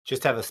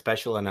Just have a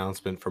special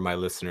announcement for my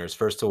listeners.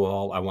 First of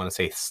all, I want to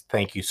say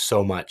thank you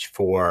so much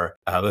for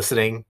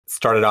listening.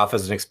 Started off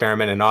as an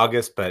experiment in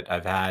August, but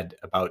I've had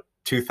about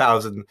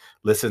 2,000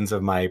 listens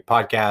of my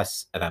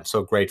podcasts, and I'm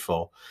so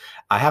grateful.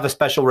 I have a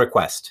special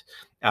request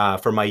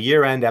for my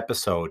year-end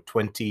episode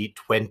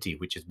 2020,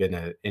 which has been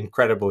an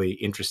incredibly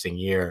interesting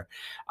year.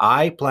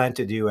 I plan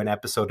to do an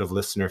episode of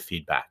listener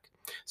feedback.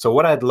 So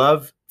what I'd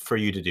love for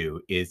you to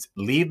do is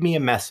leave me a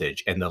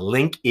message, and the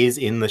link is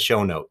in the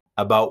show note,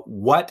 about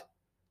what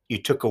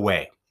you took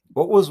away.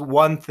 What was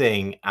one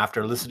thing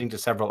after listening to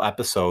several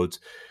episodes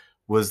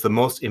was the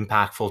most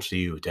impactful to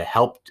you,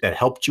 that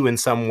helped you in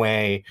some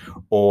way,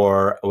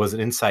 or was an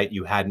insight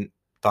you hadn't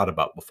thought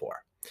about before?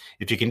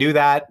 If you can do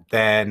that,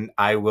 then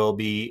I will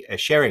be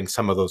sharing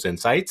some of those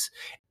insights.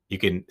 You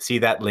can see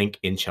that link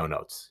in show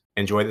notes.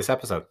 Enjoy this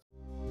episode.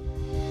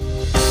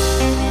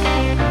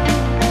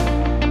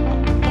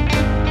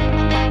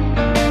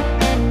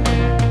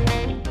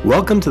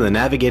 Welcome to the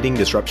Navigating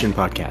Disruption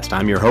podcast.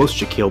 I'm your host,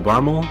 Shaquille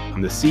Barmel.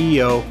 I'm the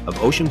CEO of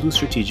Ocean Blue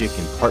Strategic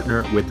and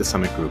partner with the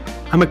Summit Group.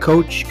 I'm a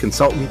coach,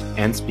 consultant,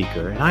 and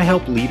speaker, and I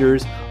help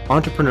leaders,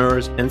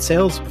 entrepreneurs, and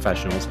sales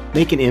professionals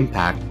make an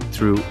impact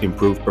through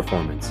improved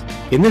performance.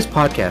 In this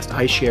podcast,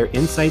 I share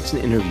insights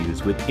and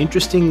interviews with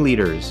interesting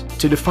leaders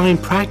to define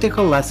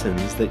practical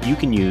lessons that you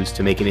can use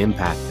to make an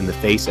impact in the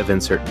face of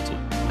uncertainty.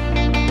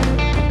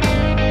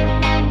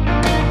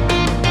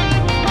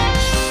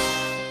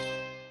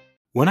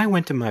 When I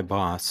went to my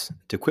boss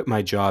to quit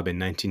my job in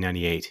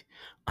 1998,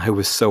 I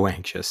was so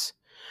anxious.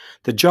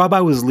 The job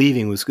I was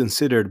leaving was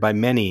considered by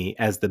many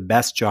as the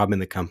best job in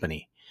the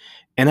company,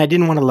 and I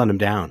didn't want to let him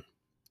down.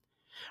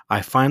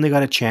 I finally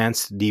got a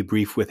chance to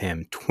debrief with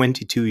him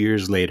 22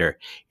 years later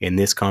in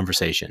this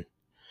conversation.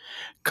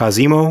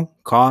 Cosimo,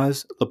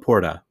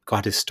 Porta,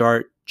 got his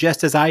start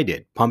just as I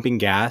did, pumping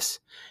gas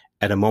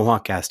at a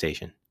Mohawk gas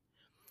station.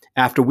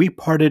 After we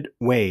parted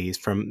ways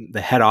from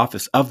the head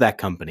office of that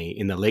company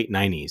in the late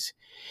 90s,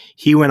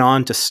 he went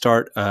on to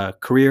start a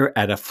career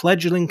at a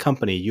fledgling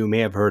company you may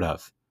have heard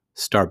of,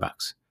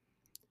 Starbucks.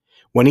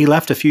 When he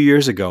left a few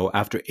years ago,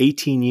 after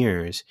 18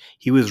 years,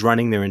 he was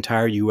running their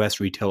entire U.S.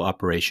 retail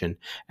operation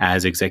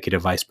as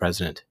executive vice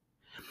president.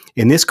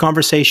 In this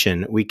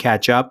conversation, we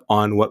catch up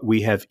on what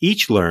we have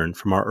each learned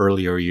from our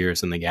earlier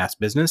years in the gas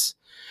business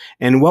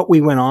and what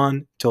we went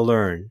on to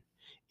learn,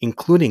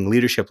 including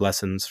leadership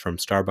lessons from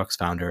Starbucks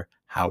founder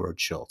Howard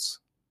Schultz.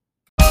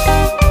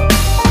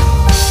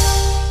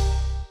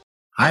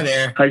 Hi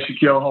there. Hi,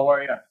 Shaquille. How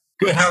are you?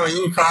 Good. How are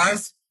you,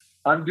 Cos?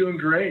 I'm doing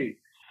great.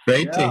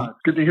 Great. Yeah, it's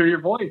good to hear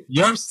your voice.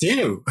 Yours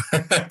too.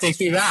 Takes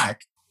me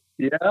back.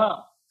 Yeah.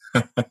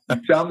 You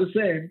sound the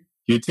same.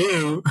 You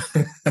too.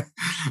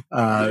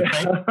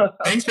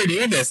 Thanks for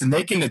doing this and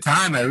making the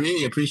time. I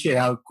really appreciate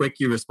how quick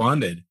you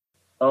responded.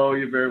 Oh,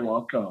 you're very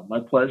welcome.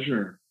 My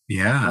pleasure.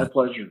 Yeah. My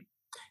pleasure.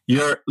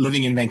 You're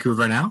living in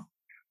Vancouver now?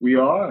 We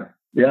are.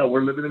 Yeah,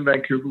 we're living in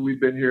Vancouver. We've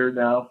been here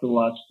now for the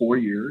last 4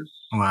 years.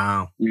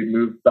 Wow. We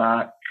moved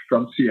back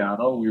from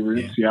Seattle. We were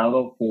in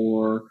Seattle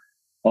for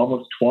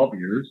almost 12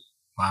 years.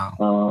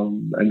 Wow.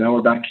 And now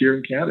we're back here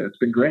in Canada. It's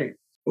been great.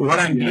 What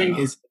I'm doing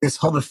is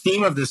the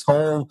theme of this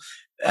whole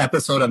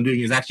episode I'm doing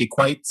is actually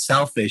quite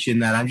selfish in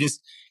that I'm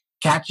just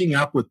catching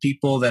up with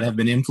people that have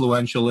been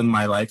influential in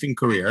my life and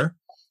career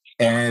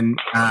and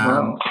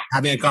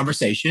having a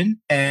conversation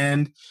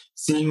and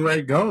seeing where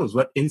it goes,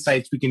 what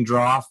insights we can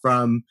draw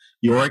from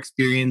your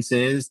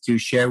experiences to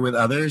share with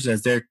others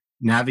as they're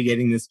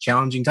navigating this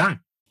challenging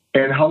time.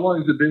 And how long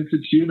has it been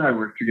since you and I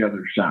worked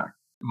together, Shaq?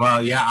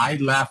 Well, yeah, I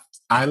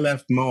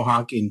left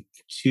Mohawk in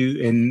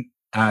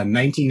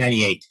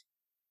 1998.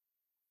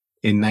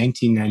 In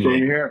 1998. So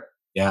you're here.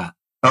 Yeah.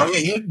 Oh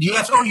yeah, you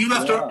left. Oh, you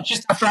left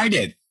just after I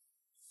did.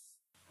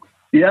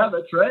 Yeah,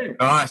 that's right.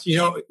 Gosh,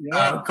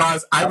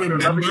 because I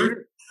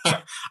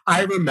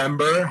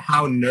remember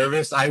how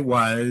nervous I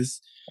was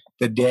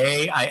the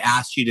day I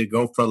asked you to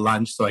go for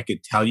lunch so I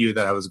could tell you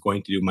that I was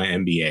going to do my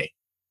MBA.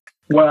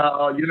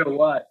 Well, you know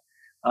what?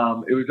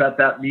 It was at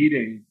that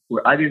meeting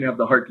where I didn't have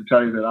the heart to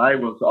tell you that I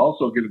was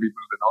also going to be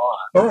moving on.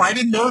 Oh, I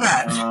didn't know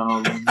that.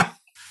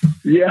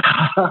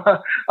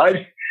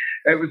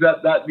 It was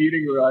at that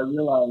meeting where I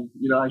realized,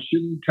 I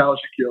shouldn't tell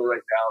Shaquille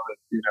right now that,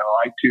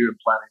 I too am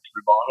planning to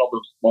move on.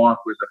 Although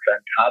Mohawk was a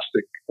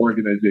fantastic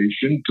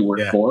organization to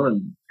work for.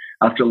 And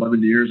after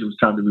 11 years, it was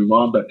time to move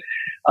on. But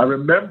I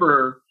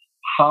remember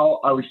how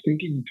I was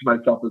thinking to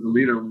myself as a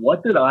leader,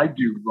 what did I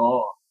do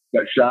wrong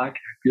that Shaq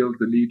feels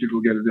the need to go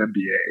get an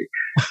MBA?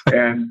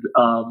 And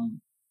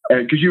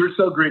because you were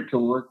so great to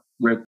work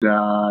with,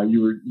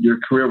 your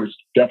career was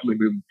definitely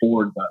moving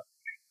forward. But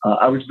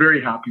I was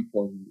very happy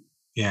for you.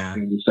 Yeah.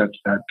 In the sense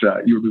that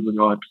you were moving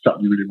on to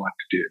something you really wanted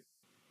to do.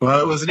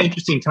 Well, it was an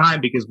interesting time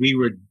because we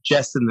were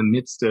just in the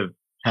midst of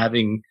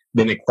having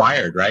been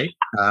acquired, right?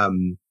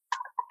 Right.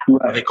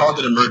 They called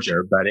it a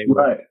merger, but it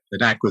was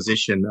an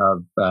acquisition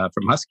of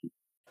from Husky.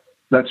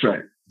 That's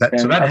right.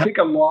 I think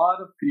a lot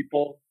of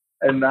people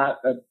at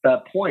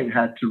that point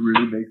had to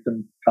really make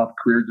some tough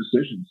career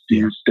decisions. Do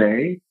you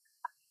stay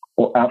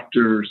or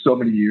after so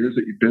many years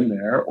that you've been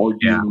there, or do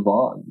you move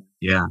on?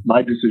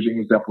 my decision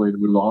was definitely to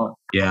move on.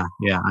 Yeah.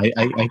 I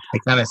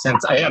kind of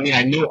sense. I mean,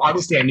 I knew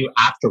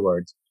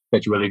afterwards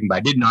that you were leaving, but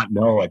I did not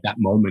know at that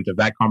moment of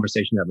that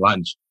conversation at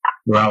lunch,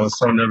 where I was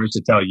so nervous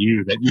to tell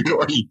you that you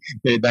already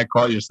made that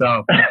call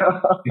yourself.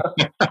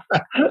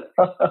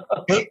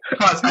 Hey,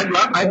 Cos, I'd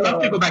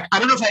love to go back. I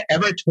don't know if I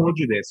ever told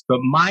you this,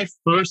 but my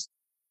first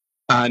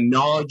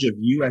knowledge of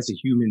you as a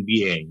human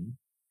being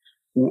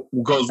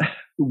goes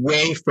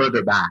way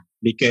further back,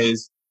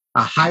 because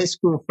a high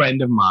school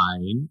friend of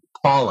mine,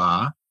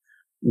 Paula,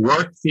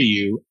 worked for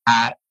you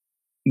at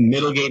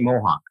Middlegate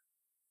Mohawk.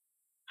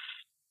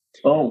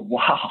 Oh,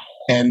 wow.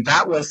 And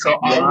that was, so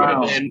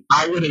wow.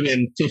 I would have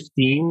been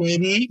 15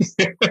 maybe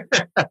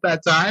at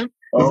that time.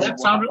 Does that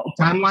sound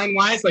timeline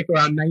wise, like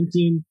around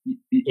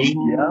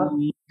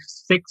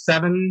 1986,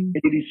 7?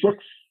 86.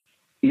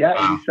 Yeah,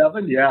 wow.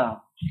 87, yeah.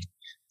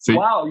 So,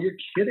 wow, you're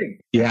kidding.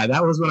 Yeah,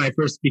 that was when I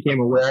first became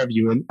aware of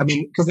you. And I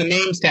mean, because the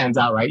name stands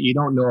out, right? You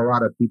don't know a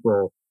lot of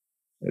people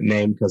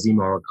named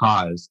Cosimo or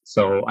Cos.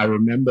 So I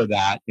remember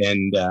that.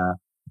 And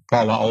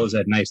Paula always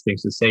had nice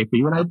things to say for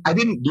you. And I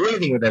didn't do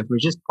anything with that. It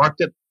was just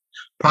parked in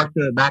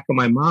the back of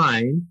my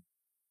mind.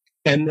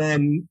 And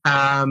then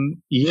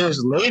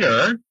years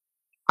later,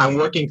 I'm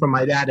working for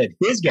my dad at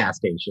his gas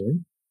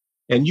station.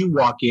 And you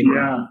walk in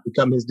and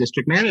become his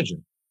district manager.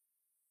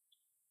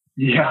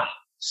 Yeah.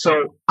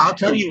 So I'll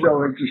tell you.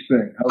 So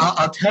interesting.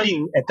 I'll tell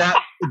you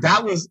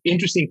that was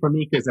interesting for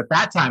me, because at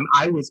that time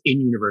I was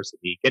in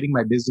university getting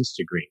my business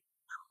degree,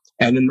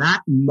 and in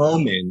that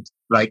moment,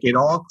 like, it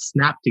all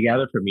snapped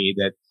together for me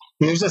that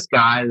here's this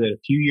guy that a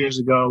few years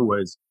ago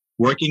was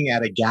working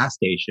at a gas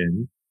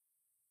station.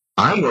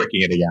 I'm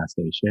working at a gas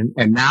station,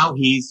 and now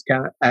he's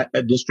kind of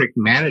a district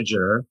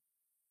manager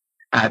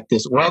at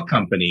this oil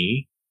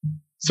company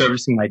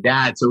servicing my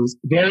dad. So it was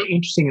very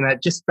interesting in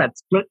that just that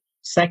split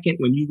second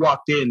when you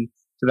walked in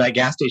to that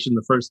gas station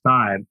the first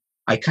time,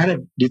 I kind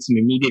of did some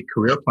immediate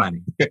career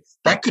planning.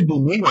 That could be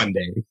me one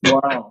day.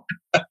 Wow.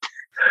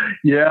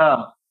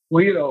 Yeah.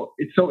 Well, you know,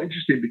 it's so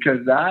interesting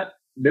because that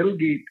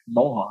Middlegate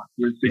Mohawk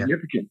was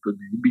significant for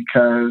me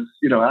because,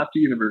 you know, after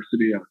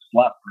university, I was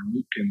flat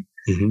broke and,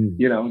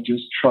 you know,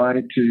 just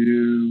trying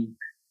to,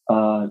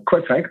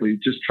 quite frankly,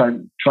 just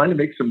trying to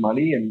make some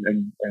money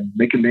and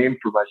make a name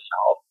for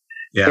myself.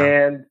 Yeah.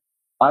 And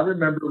I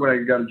remember when I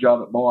got a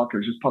job at Mohawk, I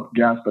was just pumping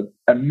gas, but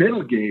at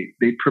Middlegate,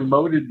 they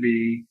promoted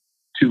me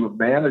to a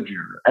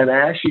manager, and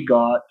I actually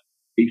got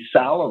a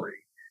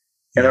salary.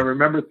 And I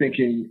remember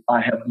thinking,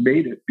 I have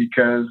made it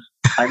because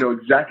I know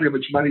exactly how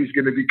much money is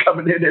going to be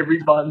coming in every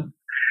month.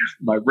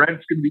 My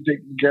rent's going to be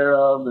taken care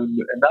of. And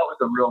that was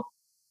a real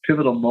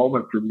pivotal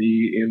moment for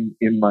me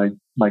in my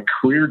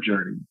career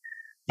journey.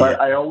 But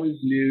I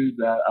always knew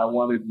that I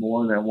wanted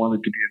more and I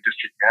wanted to be a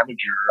district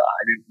manager.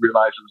 I didn't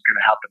realize it was going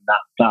to happen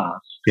that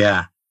fast.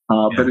 Yeah.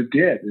 But it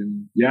did.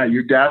 And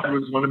your dad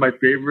was one of my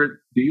favorite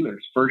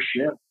dealers, first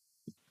shift.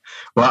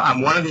 Well,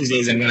 one of these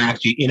days I'm going to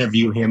actually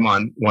interview him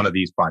on one of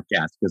these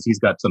podcasts because he's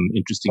got some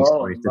interesting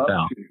stories to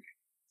tell.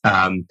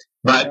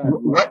 But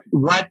what,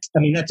 I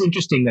mean, that's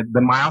interesting that the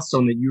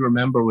milestone that you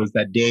remember was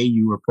that day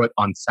you were put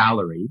on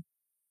salary,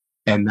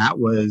 and that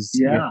was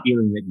your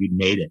feeling that you'd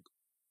made it.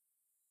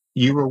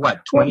 You were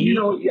what, 20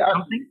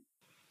 something?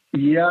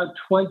 Yeah,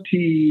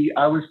 20.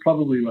 I was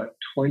probably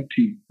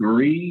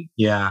 23.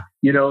 Yeah.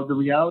 You know, the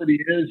reality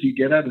is you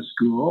get out of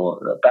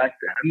school back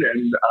then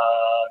and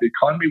the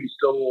economy was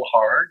still a little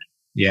hard.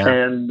 Yeah.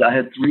 And I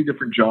had 3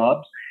 different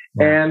jobs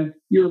and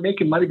you were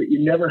making money, but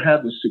you never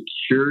had the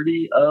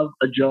security of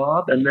a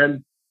job. And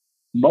then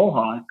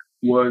Mohawk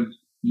was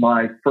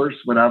my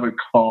first, what I would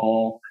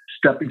call,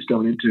 stepping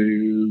stone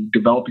into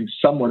developing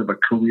somewhat of a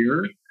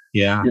career.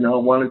 Yeah. You know,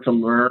 I wanted to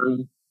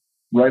learn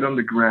right on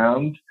the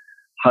ground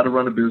how to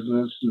run a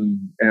business,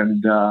 and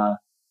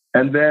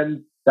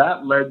then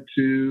that led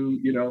to,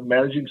 you know,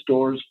 managing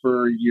stores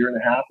for a year and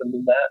a half, and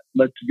then that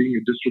led to being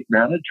a district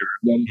manager.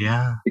 And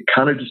then it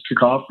kind of just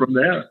took off from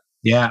there.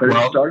 Yeah, but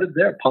it started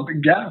there, pumping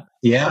gas.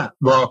 Yeah,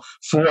 well,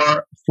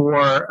 for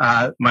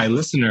my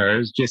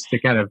listeners, just to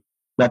kind of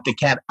let the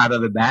cat out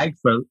of the bag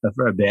for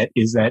a bit,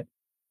 is that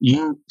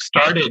you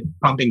started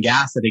pumping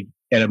gas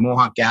at a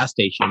Mohawk gas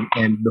station,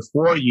 and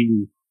before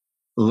you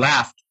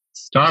left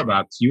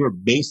Starbucks, you were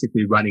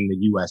basically running the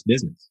U.S.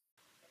 business.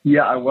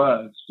 Yeah, I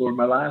was. For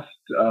my last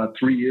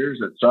 3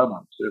 years at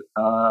Starbucks,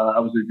 I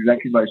was the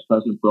executive vice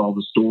president for all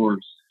the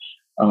stores,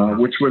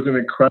 which was an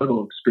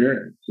incredible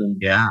experience. And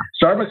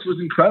Starbucks was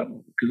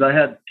incredible because I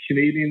had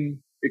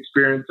Canadian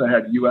experience, I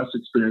had U.S.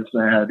 experience,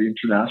 and I had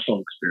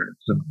international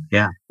experience. And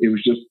it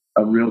was just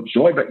a real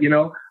joy. But, you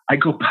know, I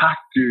go back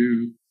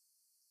to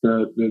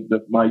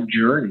my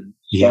journey,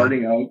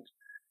 starting out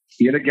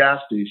in a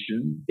gas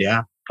station,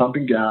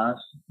 pumping gas,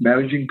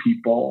 managing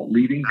people,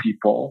 leading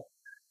people,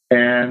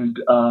 and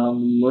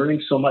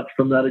learning so much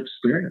from that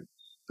experience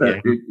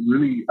that it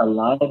really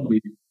allowed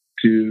me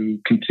to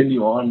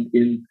continue on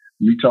in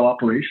retail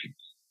operations.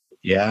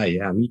 Yeah,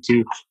 me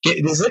too. Do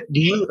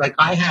you, like,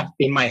 I have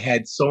in my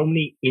head so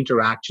many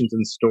interactions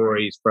and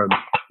stories from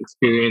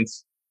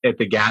experience at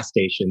the gas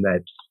station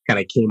that kind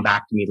of came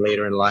back to me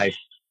later in life.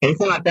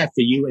 Anything like that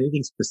for you?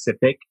 Anything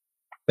specific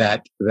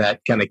that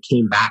kind of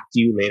came back to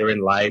you later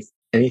in life?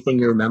 Anything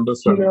you remember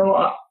from?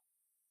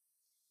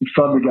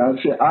 From the guys,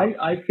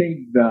 I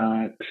think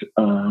that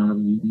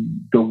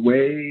the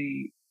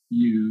way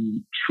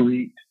you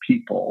treat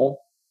people,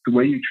 the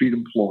way you treat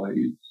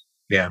employees,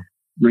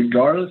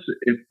 regardless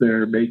if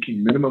they're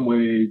making minimum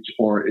wage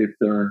or if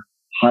they're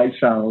high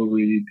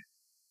salaried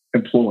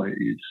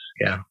employees,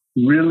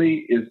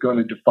 really is going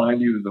to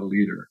define you as a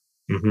leader.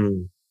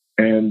 Mm-hmm.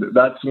 And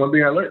that's one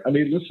thing I learned. I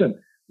mean, listen,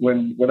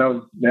 when I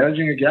was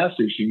managing a gas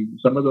station,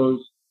 some of those,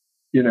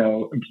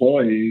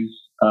 employees,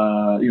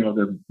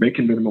 they're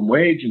making minimum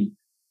wage and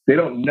they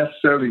don't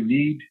necessarily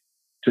need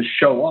to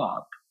show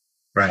up.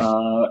 Right.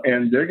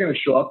 And they're going to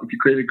show up if you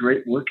create a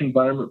great work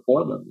environment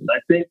for them. And I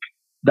think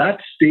that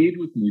stayed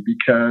with me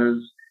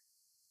because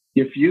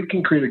if you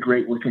can create a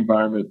great work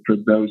environment for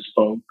those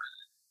folks,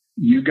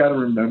 you got to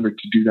remember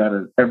to do that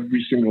at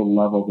every single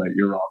level that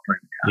you're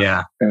operating at.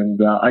 Yeah. And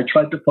I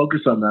tried to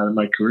focus on that in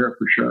my career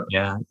for sure.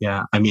 Yeah.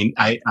 Yeah. I mean,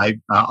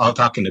 I'll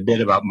talk in a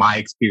bit about my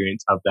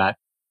experience of that,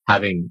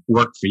 having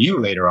worked for you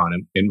later on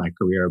in my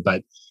career.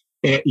 But,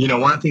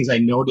 one of the things I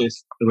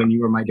noticed when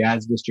you were my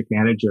dad's district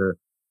manager,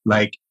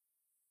 I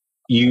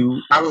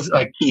was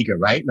like eager,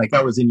 right? Like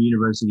I was in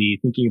university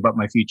thinking about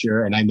my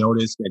future, and I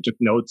noticed, I took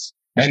notes,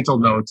 mental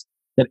notes,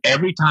 that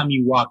every time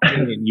you walked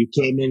in, you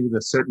came in with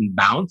a certain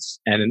bounce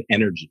and an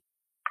energy.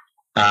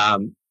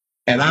 And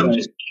I'm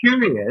just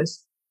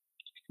curious,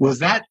 was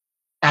that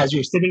as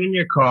you're sitting in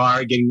your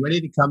car, getting ready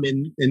to come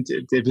in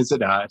to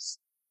visit us,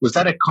 was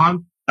that a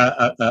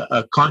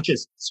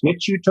conscious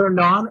switch you turned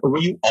on, or were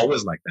you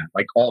always like that,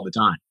 like all the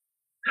time?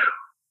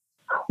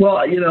 Well,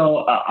 I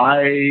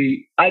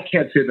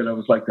can't say that I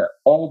was like that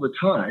all the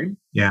time,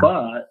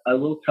 but I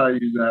will tell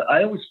you that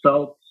I always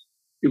felt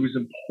it was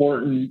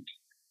important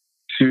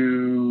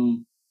to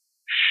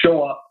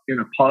show up in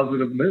a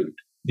positive mood.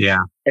 Yeah.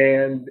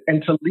 And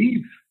to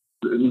leave,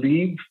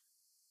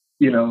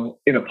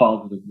 in a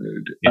positive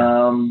mood.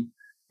 Yeah.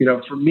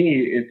 For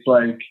me, it's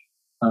like,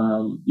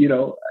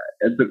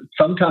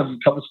 sometimes the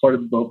toughest part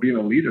about being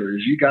a leader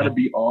is you got to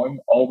be on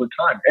all the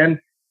time, and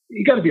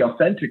you got to be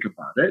authentic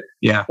about it.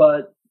 Yeah.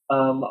 But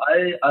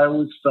I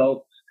always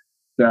felt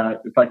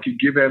that if I could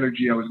give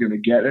energy, I was going to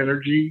get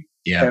energy.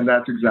 Yeah. And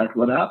that's exactly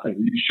what happened.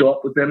 You show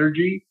up with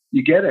energy,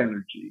 you get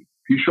energy.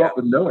 If you show up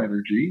with no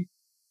energy,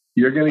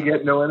 you're going to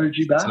get no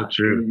energy back. So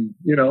true.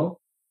 And,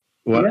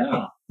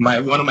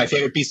 one of my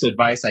favorite pieces of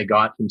advice I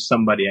got from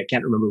somebody, I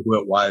can't remember who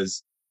it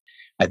was.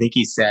 I think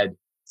he said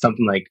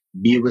something like,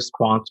 be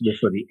responsible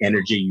for the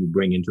energy you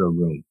bring into a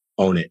room.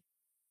 Own it.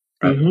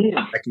 Right? Mm-hmm.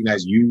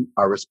 Recognize you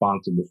are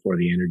responsible for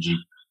the energy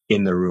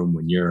in the room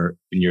when you're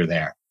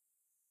there.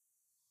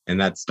 And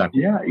that's stuck.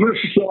 Yeah.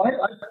 So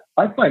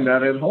I find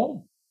that at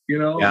home.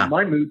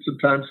 My mood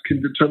sometimes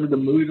can determine the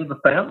mood of the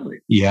family.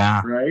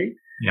 Yeah. Right.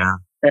 Yeah.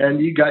 And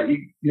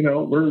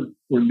we're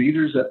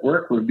leaders at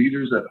work, we're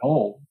leaders at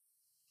home.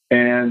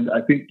 And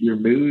I think your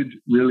mood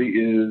really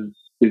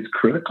is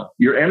critical.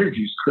 Your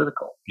energy is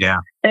critical. Yeah.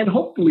 And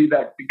hopefully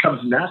that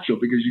becomes natural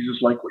because you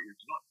just like what you're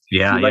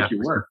doing. Yeah. You like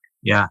your work.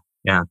 Yeah.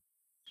 Yeah.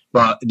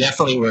 Well,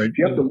 definitely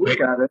you have to work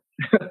at it.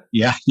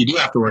 Yeah, you do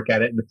have to work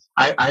at it.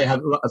 I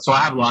have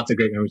lots of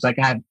great memories. Like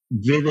I have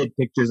vivid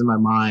pictures in my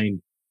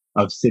mind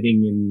of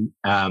sitting in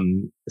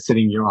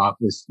your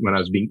office when I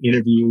was being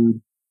interviewed.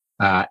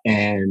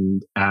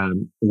 And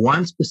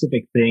one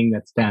specific thing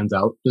that stands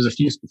out, there's a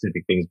few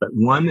specific things, but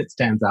one that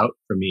stands out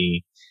for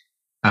me,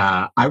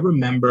 I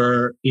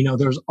remember,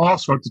 there's all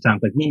sorts of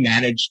times, like we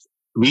managed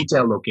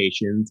retail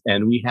locations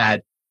and we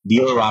had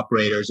dealer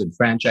operators and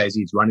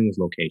franchisees running those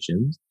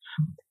locations.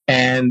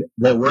 And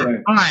there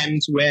were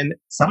times when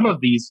some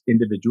of these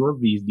individuals,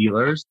 these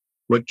dealers,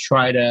 would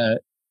try to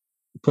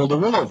pull the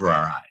wool over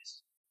our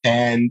eyes.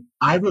 And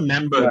I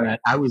remember that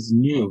I was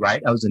new,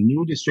 right? I was a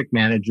new district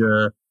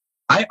manager.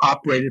 I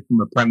operated from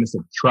a premise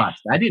of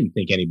trust. I didn't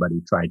think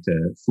anybody tried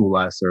to fool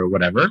us or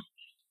whatever.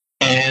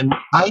 And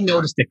I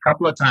noticed a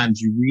couple of times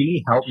you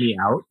really helped me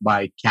out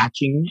by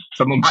catching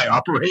some of my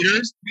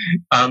operators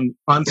on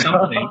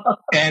something.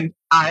 And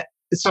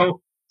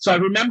So I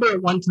remember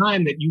at one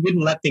time that you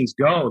wouldn't let things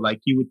go.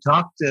 Like you would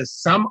talk to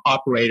some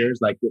operators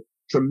like with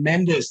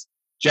tremendous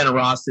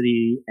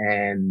generosity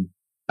and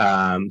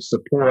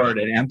support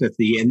and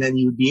empathy. And then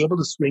you'd be able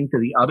to swing to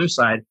the other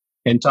side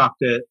and talk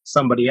to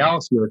somebody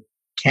else with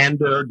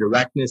candor,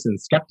 directness, and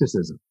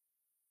skepticism.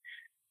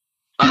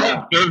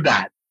 I observed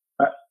that.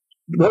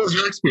 What was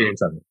your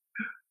experience of it?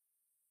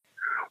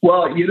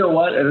 Well, you know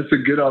what? And it's a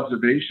good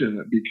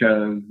observation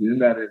because in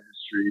that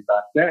industry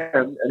back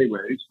then,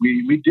 anyways,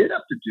 we did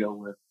have to deal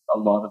with a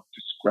lot of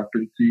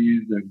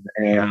discrepancies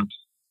and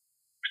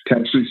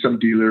potentially some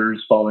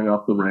dealers falling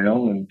off the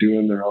rail and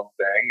doing their own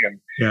thing.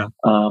 And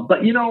but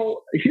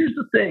here's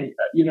the thing.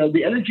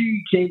 The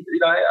energy came.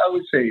 I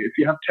always say if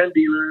you have 10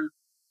 dealers,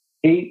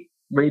 8,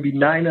 maybe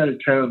 9 out of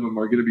 10 of them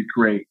are going to be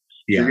great.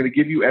 They're going to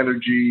give you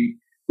energy.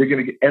 They're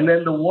going to and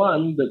then the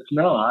one that's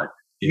not,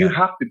 you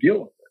have to deal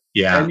with it.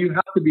 Yeah. And you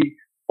have to be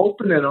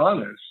open and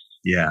honest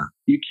Yeah.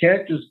 You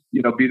can't just,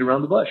 beat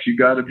around the bush. You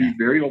got to be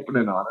very open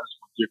and honest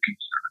with your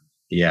concerns.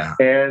 Yeah.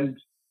 And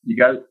you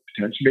got to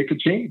potentially make a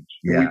change.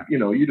 Yeah. We,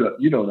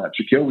 you know that,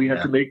 Shaquille. We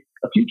had to make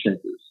a few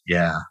changes.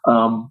 Yeah.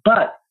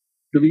 But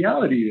the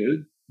reality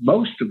is,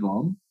 most of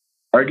them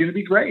are going to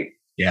be great.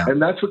 Yeah.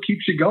 And that's what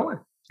keeps you going.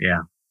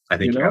 Yeah. I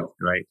think you're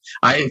right.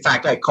 In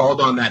fact, I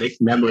called on that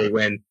memory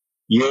when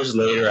years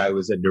later I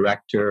was a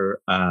director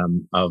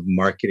of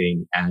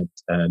marketing at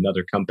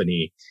another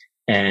company,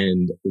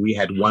 and we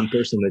had one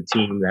person on the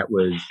team that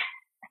was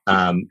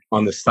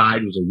on the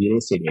side was a real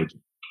estate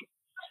agent.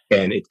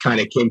 And it kind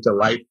of came to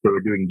life. They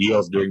were doing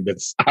deals during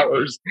business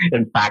hours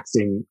and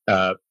faxing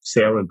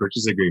sale and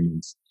purchase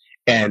agreements.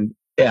 And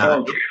it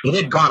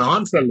had gone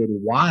on for a little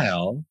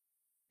while.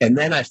 And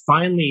then I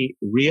finally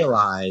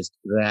realized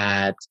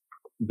that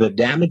the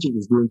damage it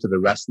was doing to the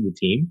rest of the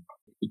team,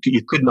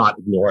 you could not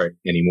ignore it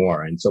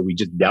anymore. And so we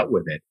just dealt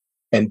with it.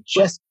 And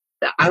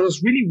I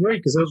was really worried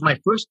because it was my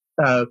first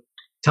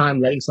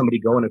time letting somebody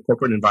go in a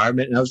corporate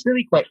environment. And I was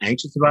really quite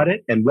anxious about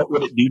it. And what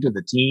would it do to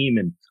the team?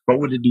 And what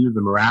would it do to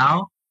the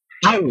morale?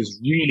 That was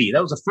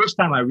the first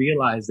time I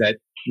realized that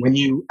when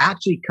you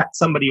actually cut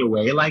somebody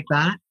away like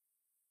that,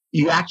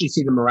 you actually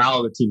see the morale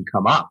of the team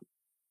come up.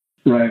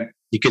 Right.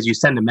 Because you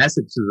send a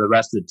message to the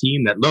rest of the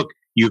team that, look,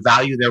 you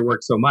value their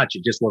work so much.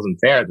 It just wasn't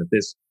fair that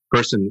this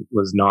person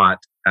was not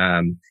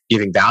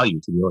giving value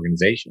to the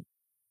organization.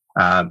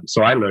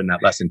 So I learned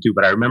that lesson too,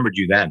 but I remembered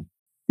you then.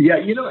 Yeah,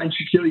 and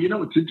Shaquille,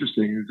 what's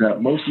interesting is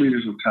that most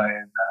leaders will tie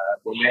in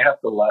when they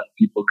have to let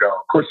people go.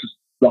 Of course, it's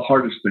the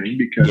hardest thing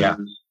because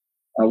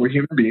we're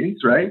human beings,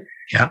 right?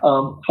 Yeah.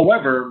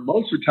 However,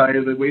 most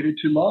retire, they waited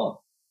too long.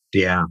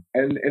 Yeah.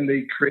 And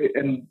they create,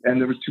 and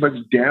there was too much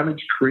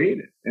damage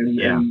created. And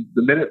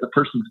the minute the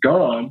person's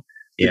gone,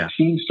 the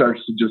team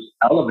starts to just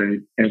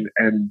elevate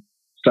and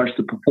starts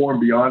to perform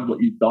beyond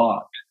what you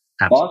thought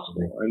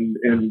possible. And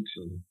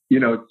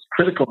it's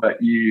critical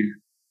that you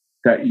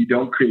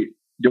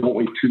don't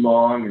wait too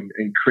long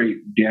and create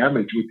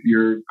damage with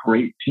your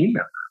great team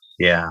members.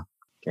 Yeah.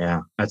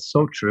 Yeah. That's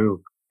so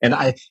true. And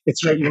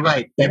it's right. You're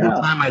right. Every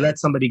time I let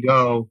somebody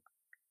go,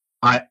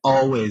 I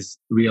always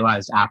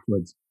realized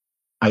afterwards,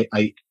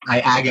 I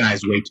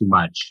agonized way too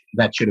much.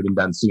 That should have been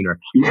done sooner.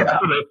 Yeah.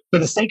 For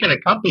the sake of the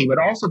company, but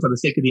also for the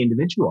sake of the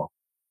individual.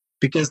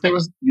 Because they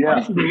weren't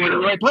in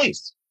the right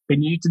place. They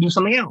needed to do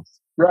something else.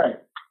 Right.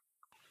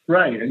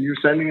 Right. And you're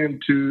sending them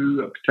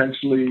to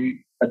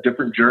potentially a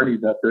different journey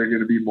that they're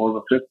going to be more of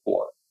a fit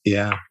for.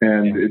 Yeah.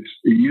 And it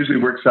usually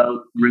works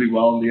out really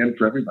well in the end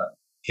for everybody.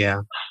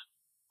 Yeah.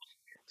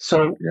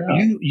 So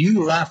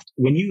you left,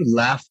 when you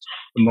left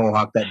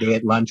Mohawk that day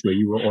at lunch where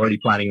you were already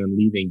planning on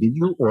leaving, did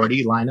you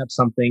already line up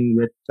something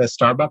with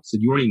Starbucks?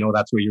 Did you already know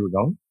that's where you were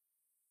going?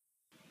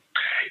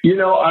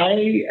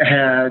 I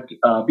had,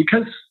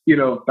 because,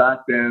 back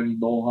then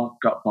Mohawk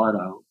got bought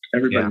out.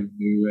 Everybody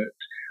knew it.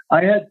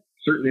 I had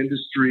certain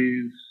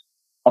industries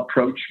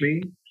approach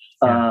me,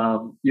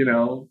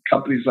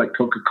 companies like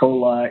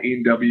Coca-Cola,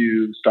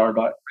 A&W,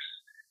 Starbucks.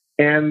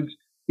 And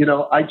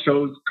I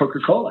chose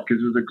Coca-Cola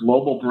because it was a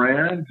global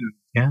brand.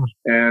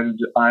 And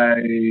I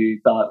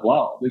thought,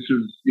 wow, this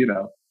is,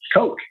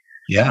 Coke.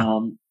 Yeah.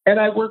 And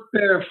I worked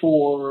there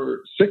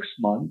for 6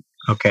 months.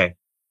 Okay.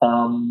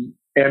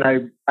 And I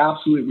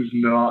absolutely was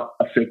not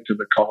a fit to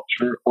the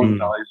culture or the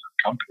values of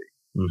the company.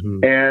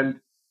 Mm-hmm. And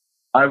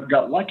I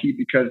got lucky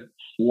because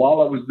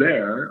while I was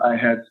there, I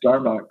had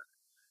Starbucks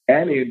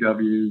and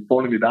A&W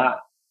phoning me back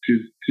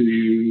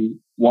to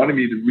wanting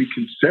me to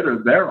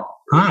reconsider their offer.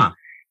 Huh.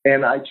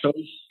 And I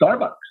chose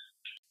Starbucks.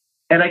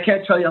 And I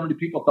can't tell you how many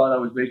people thought I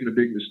was making a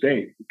big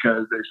mistake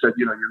because they said,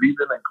 you're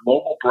leaving a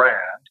global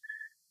brand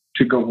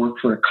to go work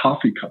for a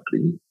coffee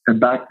company. And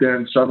back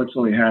then, Starbucks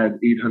only had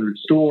 800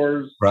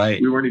 stores.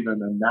 Right. We weren't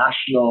even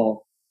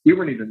national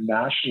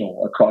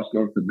across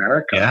North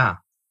America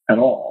at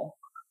all.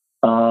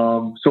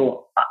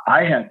 So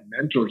I had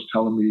mentors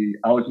telling me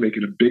I was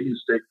making a big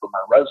mistake for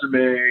my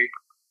resume.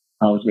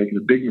 I was making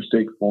a big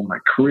mistake for my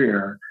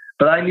career.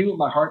 But I knew in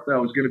my heart that I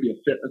was going to be a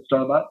fit at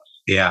Starbucks.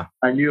 Yeah.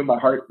 I knew in my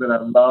heart that I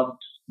loved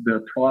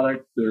their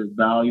product, their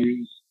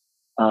values.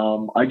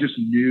 I just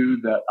knew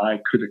that I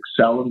could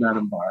excel in that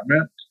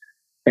environment.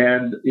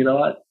 And you know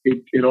what?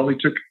 It only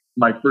took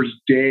my first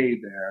day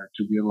there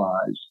to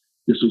realize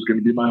this was going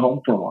to be my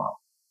home for a while.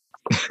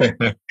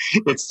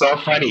 It's so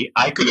funny.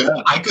 I could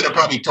have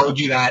probably told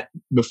you that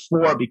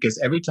before because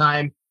every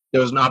time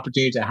there was an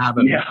opportunity to have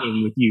a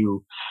meeting with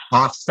you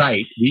off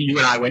site, you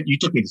and I went. You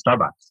took me to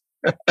Starbucks.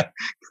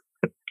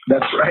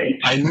 That's right.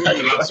 I knew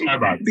you loved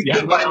Starbucks.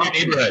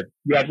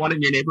 You had one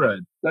in your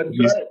neighborhood. That's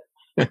right.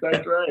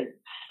 That's right.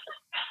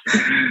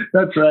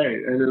 That's right.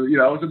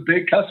 And I was a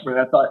big customer.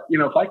 And I thought,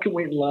 if I could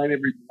wait in line every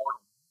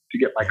morning to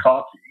get my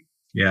coffee,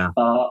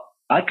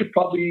 I could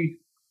probably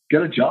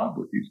get a job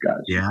with these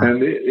guys. Yeah.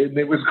 And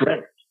it was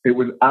great. It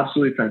was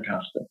absolutely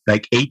fantastic.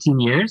 Like 18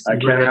 years? I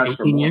can't ask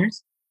for 18 more.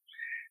 years?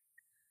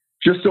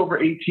 Just over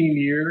 18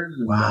 years.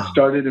 And wow. I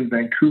started in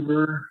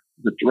Vancouver,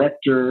 the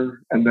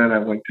director, and then I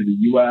went to the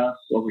U.S.,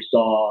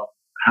 oversaw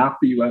half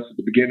the U.S. at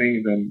the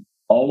beginning, and then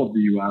all of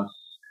the U.S.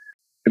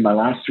 in my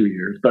last 3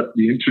 years. But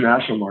the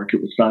international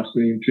market was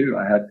fascinating too.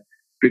 I had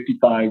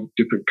 55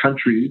 different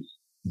countries.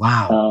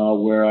 Wow.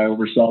 Where I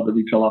oversaw the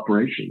retail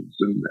operations.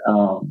 And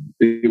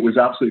it was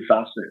absolutely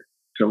fascinating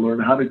to learn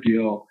how to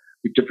deal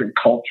with different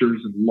cultures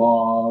and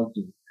laws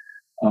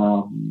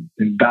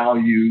and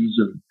values.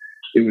 And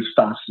it was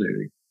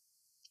fascinating.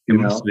 It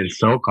must have been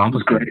so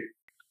complicated.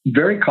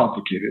 Very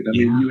complicated. I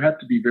mean, you have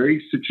to be very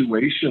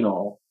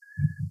situational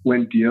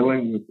when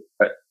dealing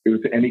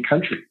with any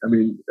country. I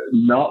mean,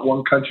 not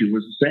one country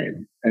was the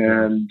same.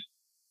 And,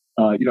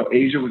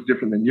 Asia was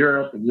different than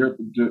Europe, and Europe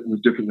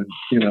was different than,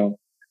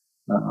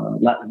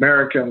 Latin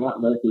America, and Latin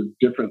America was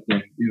different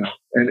than,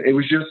 and it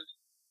was just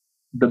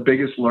the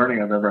biggest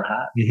learning I've ever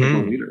had as a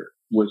leader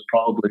was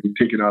probably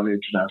taking on the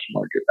international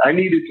market. I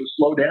needed to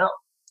slow down.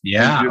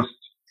 Yeah. And just,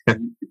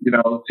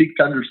 seek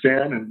to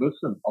understand and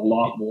listen a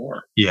lot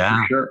more.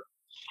 Yeah. For sure.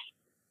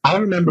 I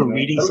remember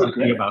reading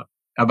something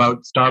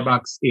about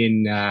Starbucks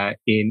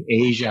in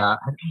Asia.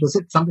 Was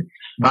it something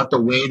about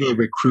the way they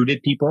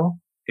recruited people?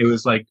 It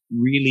was like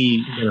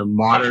really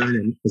modern.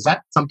 And is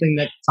that something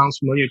that sounds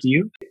familiar to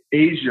you?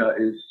 Asia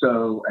is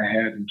so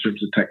ahead in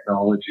terms of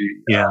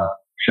technology,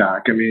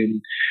 Shaq. I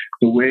mean,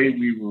 the way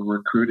we were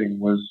recruiting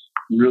was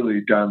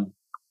really done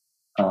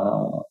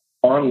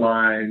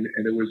online,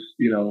 and it was,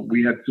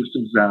 we had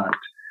systems that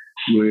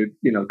would,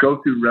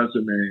 go through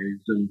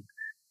resumes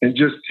and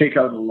just take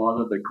out a lot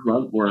of the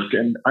grunt work.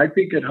 And I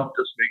think it helped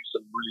us make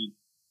some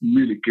really,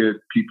 really good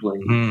people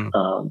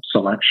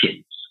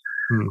selections.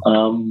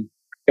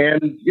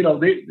 And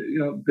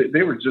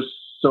they were just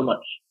so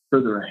much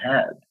further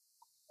ahead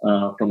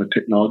from a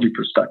technology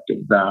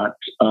perspective that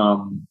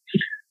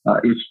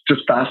it was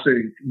just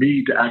fascinating for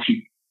me to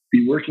actually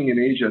be working in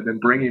Asia, then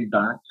bringing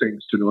back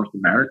things to North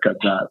America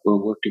that were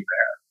working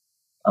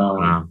there.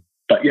 Wow.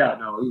 But yeah,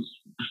 no, it was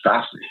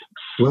fascinating.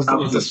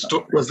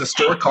 Was the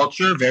store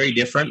culture very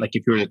different? Like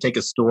if you were to take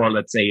a store,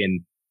 let's say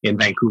in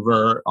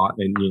Vancouver,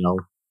 in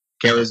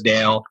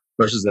Kerrisdale,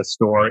 versus a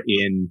store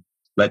in,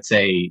 let's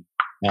say,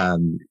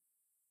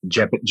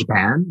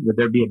 Japan, would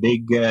there be a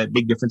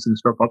big difference in the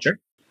store culture?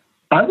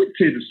 I would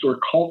say the store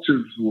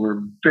cultures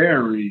were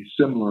very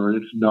similar,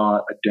 if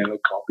not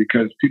identical,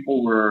 because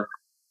people were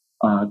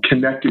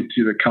connected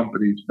to the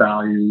company's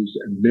values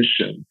and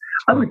mission.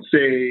 I would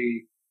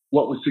say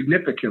what was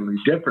significantly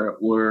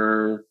different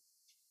were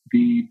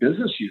the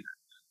business units,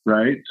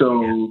 right?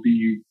 So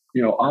the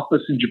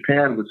office in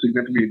Japan was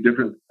significantly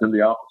different than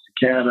the office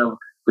in Canada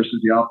versus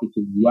the office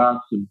in the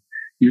US, and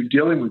you're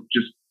dealing with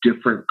just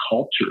different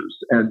cultures.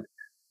 And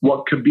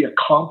what could be a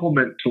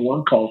compliment to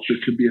one culture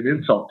could be an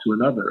insult to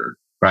another.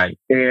 Right.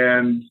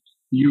 And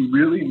you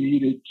really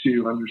needed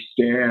to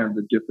understand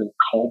the different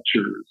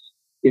cultures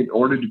in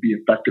order to be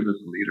effective as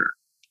a leader,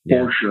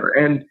 for sure.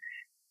 And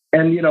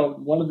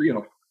one of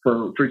the,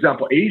 for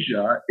example,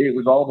 Asia, it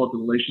was all about the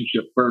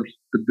relationship first,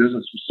 the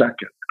business was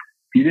second.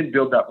 If you didn't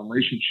build that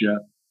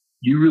relationship,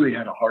 you really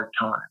had a hard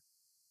time.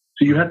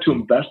 So you had to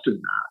invest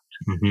in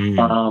that.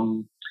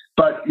 Mm-hmm.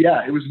 But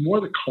yeah, it was more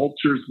the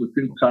cultures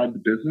within inside the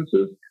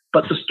businesses,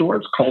 but the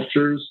stores'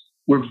 cultures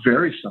were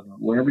very similar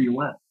wherever you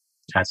went.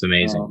 That's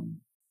amazing.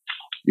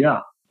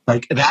 Yeah.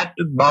 Like that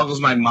boggles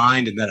my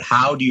mind. And that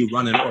how do you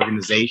run an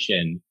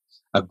organization,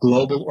 a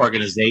global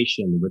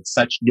organization with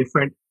such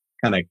different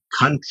kind of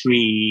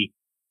country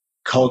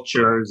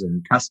cultures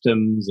and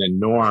customs and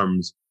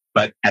norms,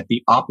 but at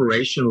the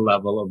operational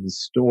level of the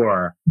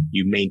store,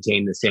 you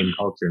maintain the same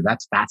culture?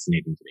 That's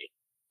fascinating to me.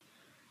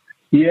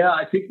 Yeah,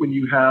 I think when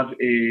you have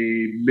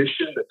a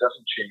mission that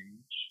doesn't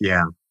change.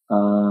 Yeah.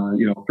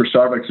 For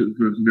Starbucks, it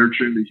was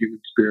nurturing the human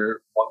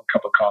spirit, one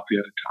cup of coffee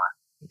at a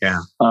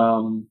Yeah.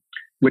 time.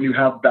 When you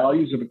have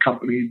values of a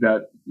company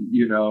that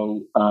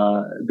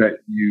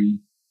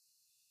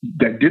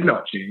that did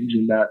not change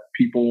and that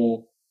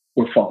people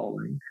were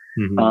following,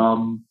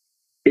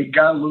 it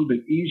got a little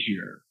bit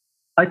easier.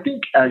 I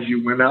think as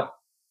you went up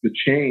the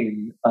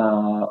chain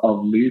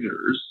of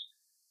leaders,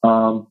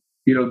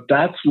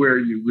 that's where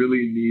you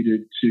really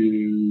needed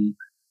to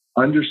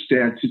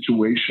understand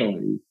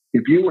situationally.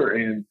 If you were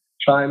in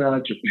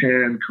China,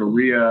 Japan,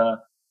 Korea,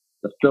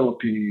 the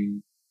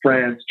Philippines,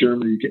 France,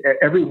 Germany,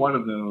 every one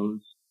of those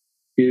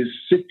is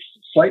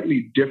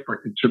slightly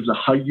different in terms of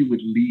how you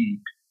would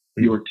lead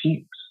your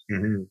teams.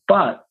 Mm-hmm.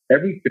 But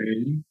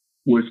everything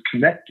was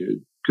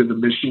connected to the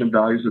mission and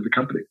values of the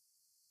company.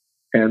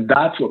 And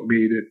that's what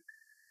made it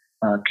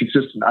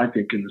consistent, I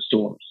think, in the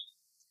stores.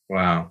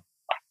 Wow.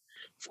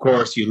 Of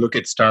course, you look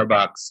at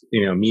Starbucks,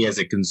 me as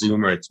a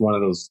consumer, it's one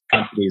of those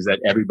companies that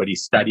everybody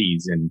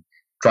studies and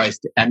tries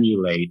to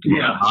emulate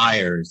and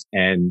admires.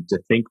 And to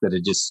think that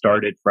it just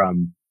started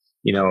from,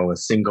 a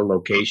single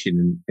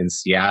location in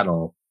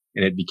Seattle,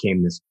 and it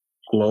became this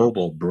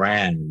global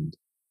brand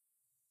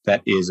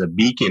that is a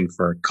beacon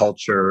for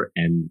culture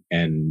and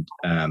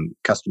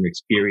customer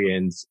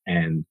experience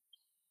and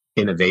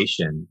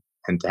innovation,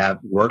 and to have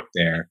worked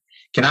there.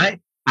 I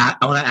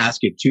want to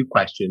ask you two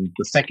questions.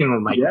 The second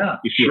one might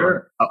be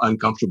sure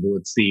uncomfortable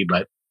with C,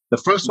 but the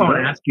first one I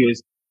want to ask you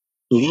is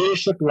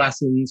leadership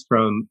lessons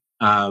from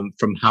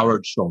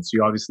Howard Schultz.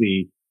 You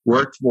obviously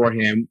worked for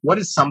him. What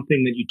is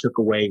something that you took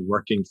away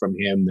working from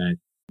him that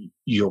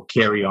you'll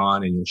carry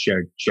on and you'll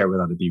share with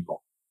other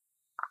people?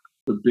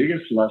 The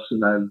biggest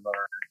lesson I learned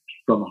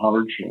from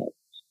Howard Schultz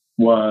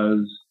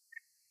was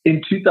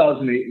in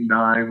 2008 and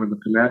 9, when the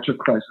financial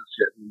crisis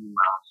hit in the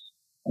U.S.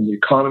 and the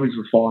economies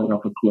were falling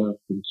off a cliff,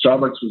 and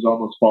Starbucks was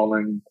almost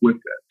falling with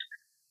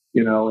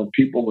it, and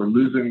people were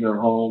losing their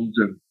homes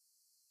and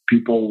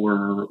people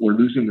were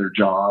losing their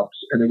jobs,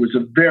 and it was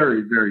a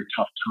very, very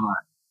tough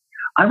time.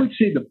 I would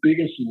say the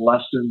biggest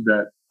lesson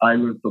that I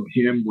learned from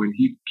him when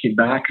he came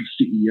back as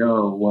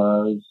CEO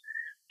was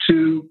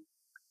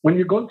when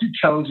you're going through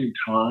challenging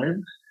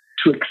times,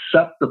 to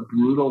accept the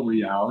brutal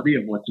reality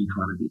of what's in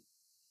front of you.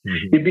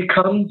 Mm-hmm. It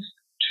becomes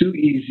too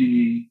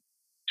easy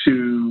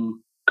to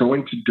go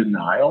into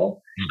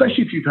denial,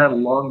 especially if you've had a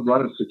long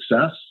run of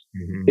success.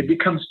 Mm-hmm. It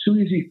becomes too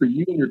easy for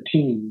you and your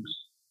teams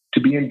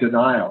to be in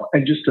denial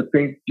and just to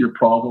think your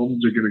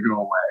problems are going to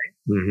go away.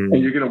 Mm-hmm.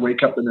 And you're going to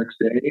wake up the next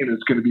day and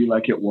it's going to be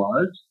like it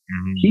was.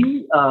 Mm-hmm.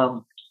 He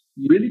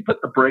really put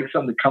the brakes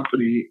on the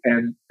company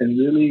and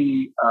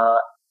really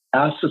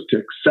asked us to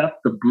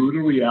accept the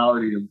brutal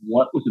reality of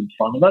what was in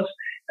front of us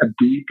and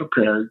be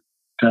prepared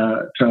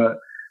to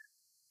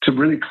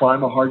really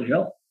climb a hard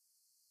hill.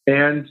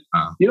 And,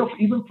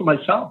 even for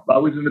myself, I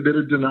was in a bit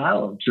of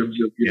denial in terms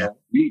of,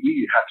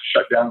 we had to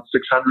shut down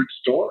 600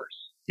 stores.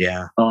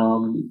 Yeah.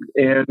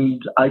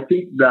 And I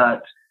think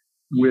that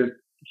with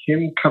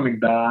him coming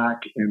back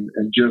and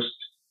just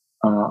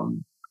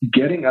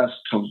getting us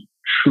to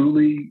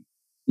truly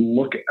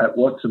look at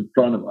what's in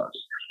front of us,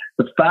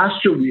 the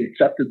faster we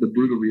accepted the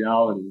brutal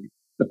reality,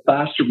 the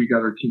faster we got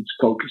our teams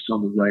focused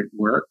on the right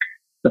work,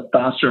 the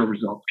faster our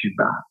results came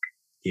back.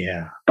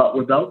 Yeah. But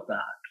without that,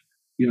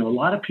 a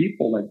lot of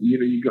people,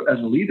 you go as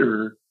a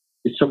leader,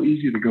 it's so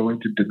easy to go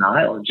into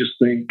denial and just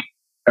think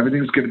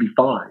everything's going to be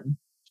fine.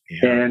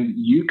 Yeah. And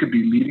you could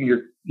be leading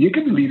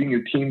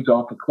your teams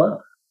off a cliff.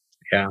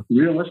 Yeah.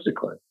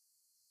 Realistically.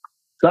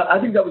 So I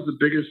think that was the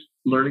biggest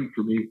learning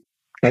for me.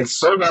 And it's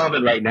so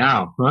relevant right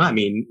now. Huh? I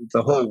mean,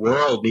 the whole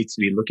world needs to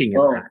be looking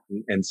at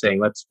that and saying,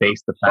 let's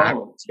face the fact,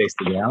 let's face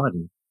the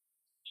reality.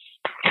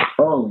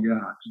 Oh, yeah.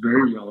 It's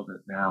very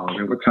relevant now. I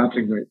mean, what's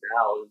happening right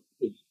now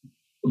is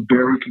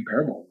very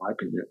comparable, in my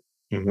opinion.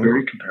 Mm-hmm.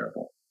 Very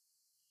comparable.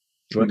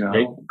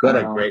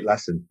 A great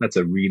lesson. That's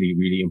a really,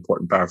 really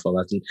important, powerful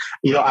lesson.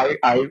 I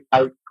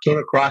came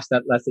across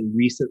that lesson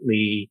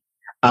recently.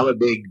 I'm a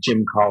big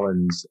Jim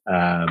Collins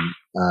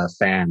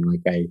fan.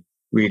 Like, I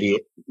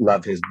really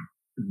love his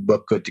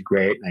book, Good to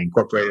Great. I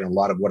incorporated a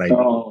lot of what I do.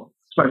 Oh,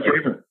 it's my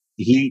favorite.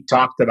 He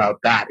talked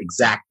about that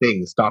exact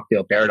thing, the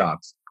Stockdale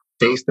paradox.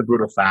 Face the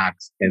brutal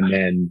facts and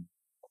then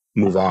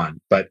move on.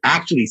 But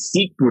actually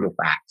seek brutal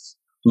facts.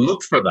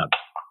 Look for them.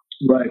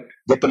 Right.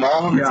 Get them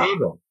all on the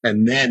table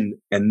and then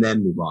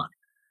move on.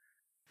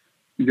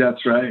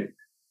 That's right.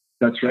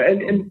 That's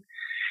right. And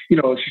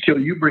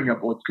Shaquille, you bring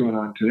up what's going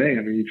on today.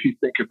 I mean, if you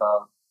think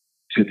about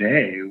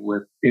today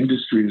with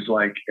industries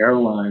like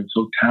airlines,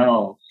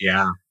 hotels,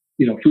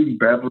 food and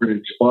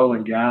beverage, oil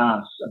and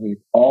gas, I mean,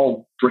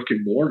 all brick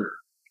and mortar,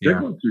 they're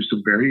going through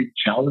some very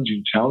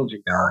challenging times.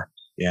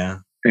 Yeah.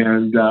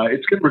 And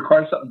it's going to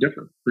require something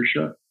different for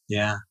sure.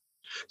 Yeah.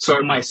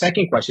 So my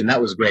second question,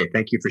 that was great.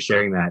 Thank you for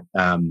sharing that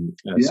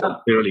so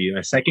clearly.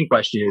 My second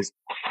question is,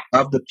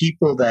 of the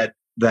people that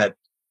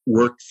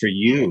worked for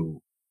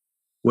you,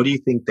 what do you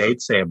think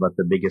they'd say about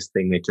the biggest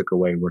thing they took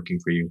away working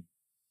for you?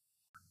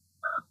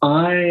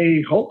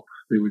 I hope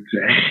they would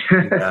say.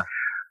 Yeah.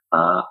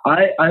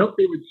 I hope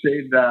they would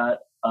say that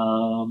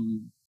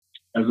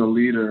as a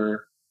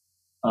leader,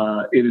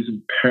 it is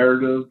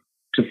imperative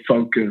to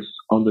focus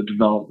on the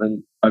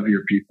development of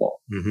your people.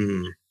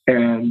 Mm-hmm.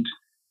 And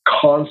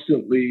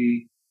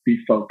constantly be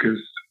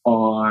focused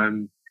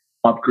on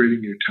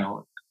upgrading your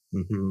talent.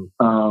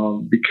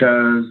 Mm-hmm.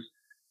 Because,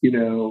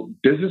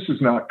 business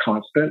is not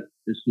constant.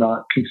 It's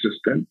not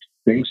consistent.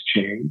 Things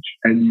change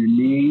and you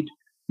need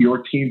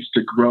your teams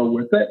to grow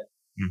with it.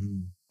 Mm-hmm.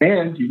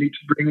 And you need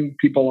to bring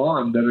people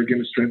on that are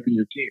going to strengthen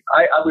your team.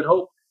 I would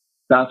hope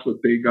that's what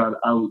they got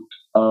out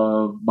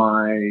of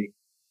my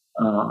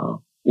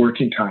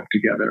working time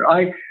together.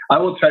 I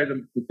will tell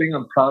you the thing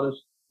I'm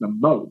proudest the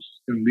most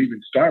in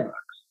leaving Starbucks,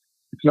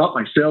 it's not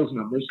my sales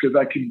numbers because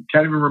I can't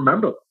even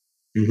remember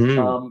them.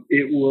 Mm-hmm.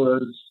 It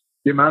was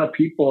the amount of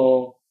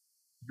people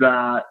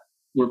that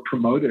were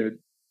promoted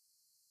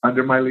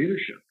under my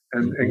leadership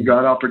and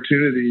got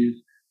opportunities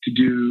to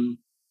do,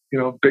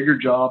 bigger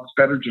jobs,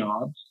 better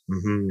jobs,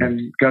 and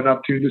got an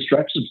opportunity to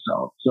stretch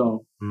themselves.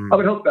 So I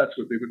would hope that's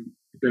what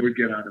they would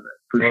get out of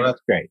it. Well,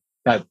 that's great.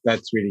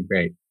 That's really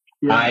great.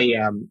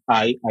 Yeah.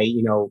 I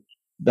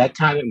that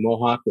time at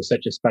Mohawk was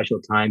such a special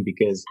time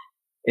because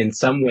in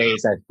some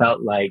ways I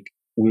felt like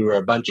we were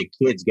a bunch of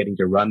kids getting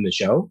to run the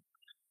show.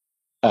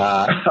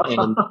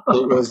 And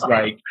it was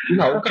like,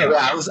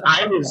 I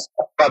was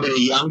probably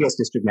the youngest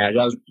district manager.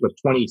 I was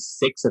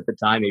 26 at the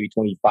time, maybe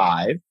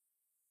 25.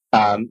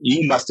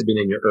 You must have been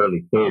in your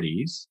early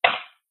 30s.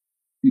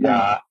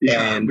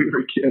 And we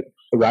were kids.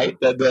 Right?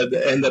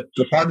 The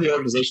part of the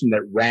organization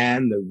that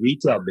ran the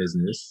retail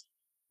business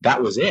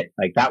that was it.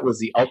 Like that was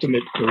the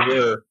ultimate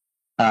career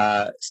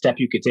step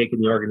you could take in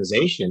the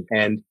organization.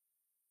 And,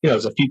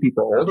 there's a few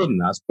people older than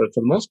us, but for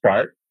the most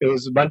part, it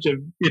was a bunch of,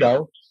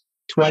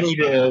 20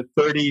 to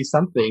 30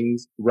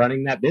 somethings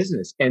running that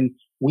business. And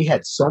we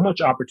had so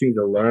much opportunity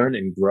to learn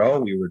and grow.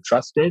 We were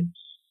trusted.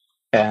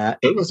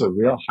 It was a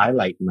real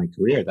highlight in my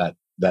career,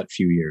 that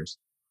few years.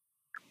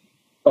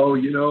 Oh,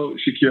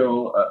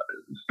 Shaquille,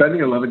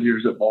 spending 11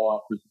 years at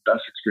Mohawk was the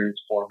best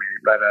experience for me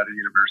right out of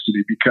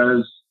university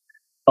because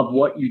of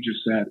what you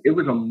just said. It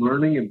was a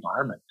learning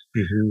environment.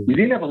 Mm-hmm. We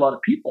didn't have a lot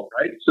of people,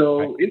 right?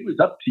 So it was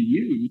up to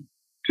you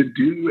to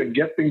do and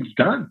get things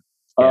done.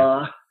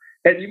 Yeah.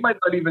 And you might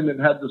not even have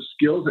had the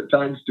skills at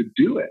times to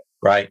do it.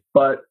 Right.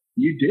 But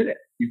you did it.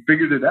 You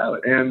figured it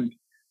out. And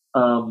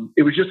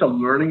it was just a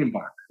learning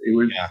environment. It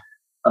was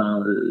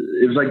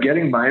like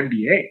getting my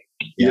MBA.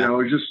 Yeah. It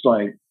was just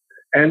like,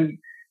 and,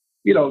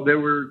 there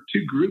were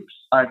two groups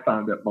I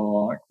found at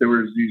Mohawk. There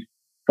was these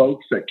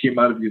folks that came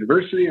out of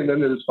university, and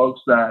then there was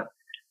folks that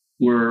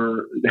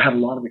had a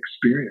lot of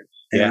experience.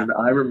 Yeah. And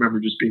I remember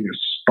just being a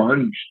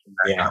sponge in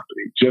that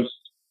company, just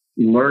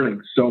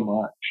learning so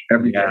much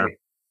every day.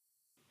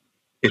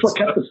 It's what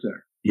kept us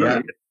there. Yeah.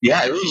 Right?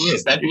 Yeah, it really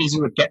is. That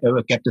reason what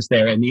kept us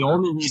there. And the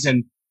only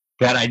reason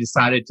that I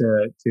decided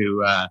to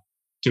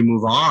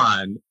move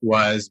on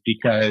was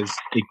because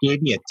it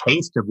gave me a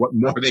taste of what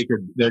more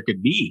there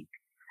could be.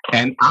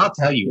 And I'll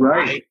tell you,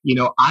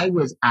 I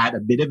was at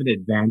a bit of an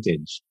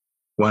advantage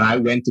when I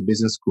went to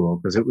business school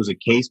because it was a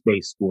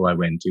case-based school I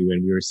went to,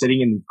 and we were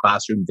sitting in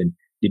classrooms and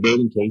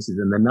debating cases.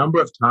 And the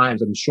number of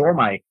times, I'm sure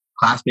my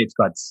classmates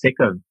got sick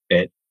of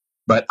it,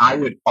 but I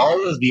would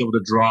always be able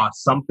to draw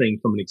something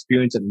from an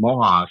experience at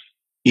Mohawk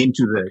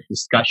into the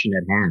discussion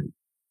at hand,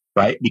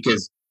 right?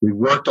 Because we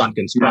worked on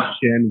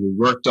construction, we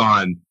worked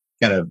on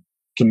kind of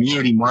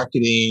community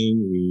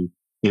marketing, we,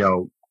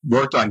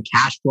 worked on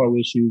cash flow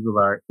issues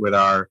with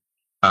our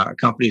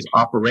company's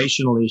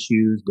operational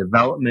issues,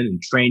 development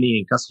and training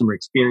and customer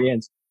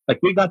experience. Like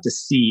we got to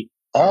see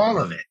all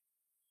of it.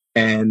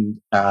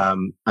 And,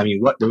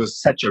 there was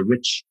such a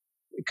rich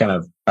kind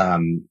of,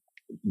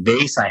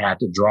 base I had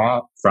to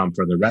draw from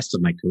for the rest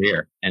of my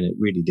career. And it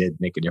really did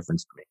make a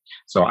difference for me.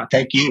 So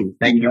thank you.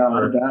 Thank you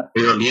for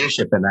your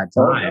leadership in that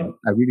time.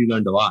 I really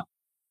learned a lot.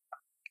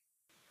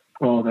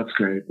 Oh, that's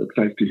great. That's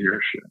nice to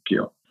hear,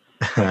 Shaquille.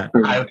 I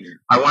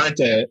wanted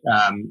to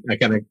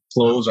kind of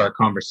close our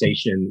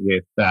conversation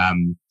with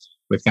kind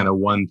of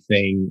one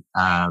thing.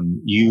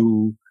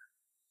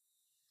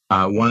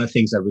 One of the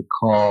things I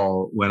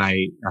recall when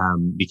I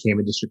became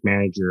a district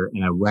manager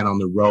and I went on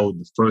the road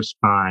the first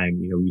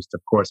time, we used to,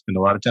 of course, spend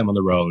a lot of time on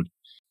the road.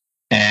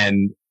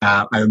 And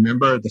I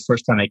remember the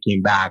first time I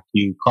came back,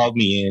 you called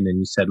me in and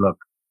you said, look,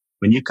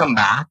 when you come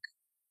back,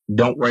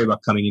 don't worry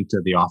about coming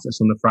into the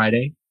office on the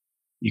Friday.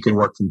 You can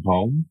work from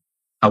home.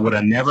 I would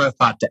have never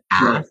thought to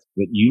ask,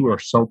 but you were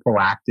so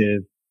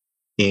proactive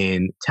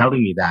in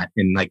telling me that.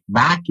 And like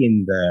back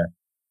in the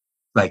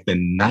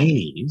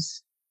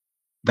 90s,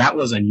 that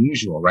was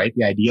unusual, right?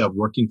 The idea of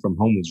working from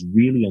home was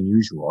really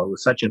unusual. It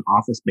was such an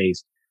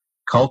office-based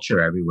culture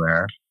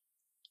everywhere.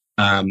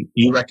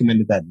 You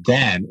recommended that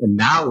then, and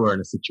now we're in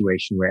a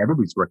situation where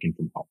everybody's working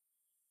from home.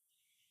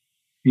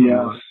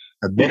 Yes.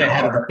 A bit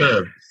ahead of the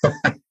curve.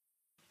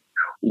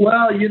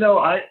 Well, I know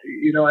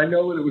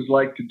what it was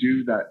like to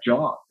do that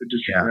job, the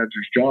district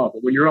manager's job.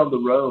 But when you're on the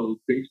road,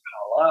 things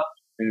pile up,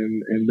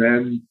 and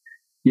then,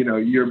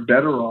 you're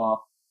better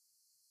off,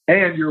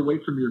 and you're away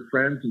from your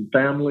friends and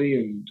family,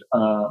 and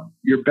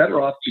you're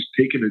better off just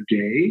taking a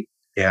day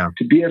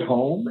to be at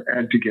home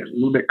and to get a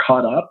little bit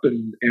caught up.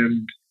 And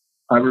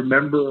I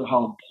remember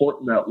how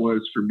important that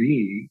was for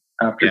me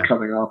after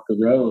coming off the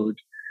road,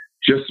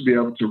 just to be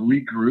able to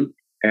regroup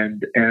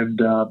and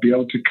be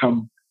able to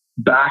come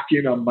back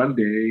in on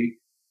Monday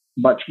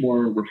much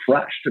more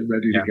refreshed and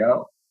ready to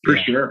go, for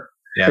sure.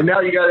 Yeah. And now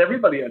you got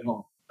everybody at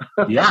home.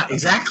 Yeah,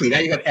 exactly. Now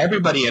you got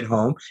everybody at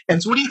home.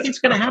 And so what do you think is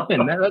going to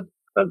happen?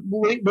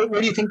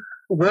 Where do you think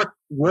work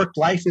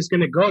life is going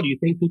to go? Do you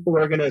think people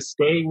are going to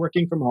stay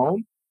working from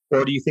home,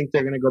 or do you think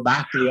they're going to go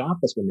back to the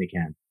office when they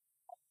can?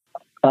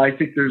 I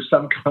think there's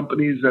some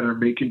companies that are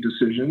making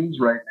decisions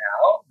right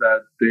now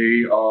that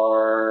they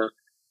are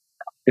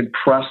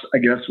impressed, I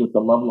guess, with the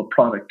level of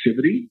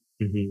productivity.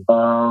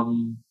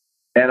 Mm-hmm.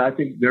 And I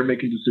think they're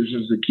making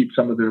decisions to keep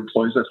some of their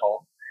employees at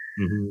home.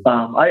 Mm-hmm.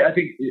 I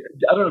think,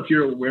 I don't know if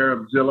you're aware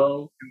of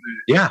Zillow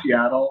in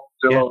Seattle.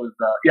 Zillow is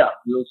a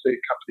real estate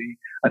company.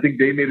 I think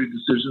they made a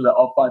decision that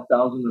all 5,000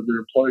 of their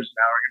employees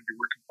now are going to be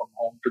working from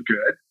home for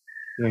good.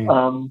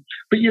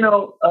 But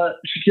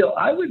Shaquille,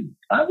 I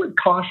would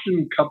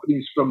caution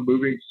companies from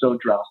moving so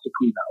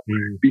drastically that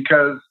way,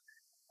 because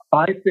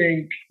I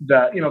think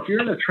that, if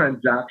you're in a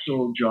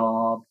transactional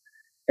job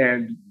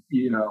and,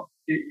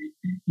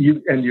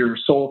 you're a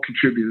sole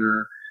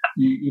contributor,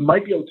 you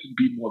might be able to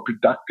be more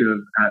productive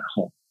at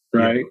home,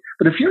 right? Yeah.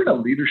 But if you're in a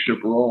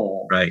leadership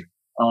role, right,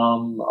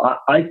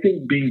 I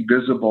think being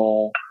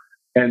visible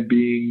and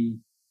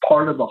being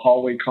part of the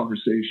hallway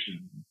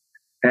conversation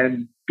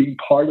and being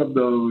part of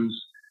those,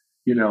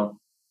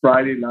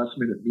 Friday last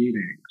minute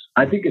meetings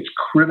I think it's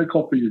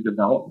critical for your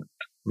development.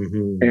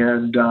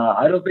 And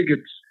I don't think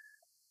it's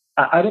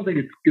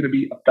going to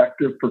be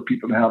effective for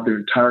people to have their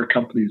entire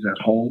companies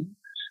at home.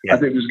 I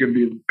think there's going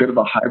to be a bit of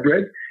a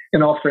hybrid.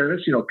 In all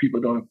fairness,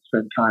 people don't have to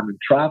spend time in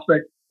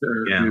traffic.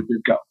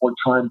 They've got more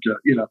time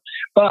to,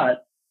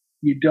 but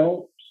you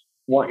don't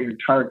want your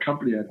entire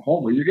company at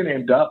home, or you're going to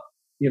end up,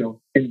 in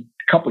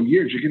a couple of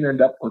years, you're going to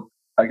end up with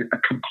a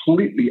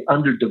completely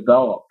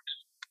underdeveloped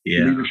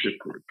leadership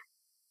group.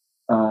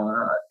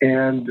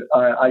 And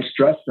I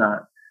stress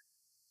that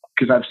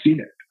because I've seen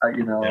it.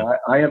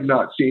 I have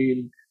not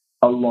seen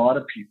a lot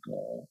of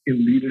people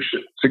in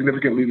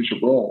significant leadership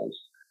roles,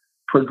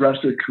 progress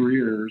their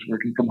careers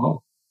working from home.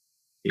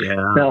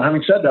 Now,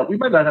 having said that, we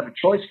might not have a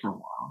choice for a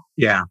while.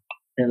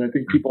 And I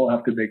think people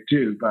have to make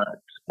do. But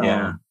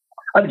I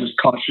would just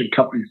caution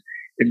companies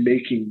in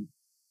making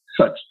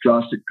such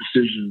drastic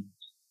decisions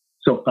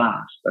so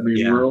fast. I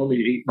mean, we're only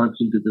 8 months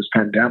into this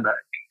pandemic.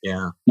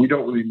 We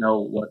don't really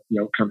know what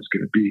the outcome is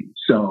going to be.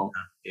 So,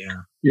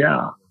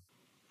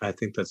 I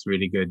think that's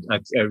really good.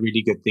 That's a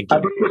really good thinking.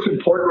 I think what's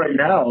important right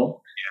now,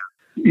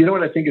 you know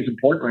what I think is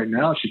important right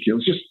now, Shaquille,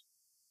 is just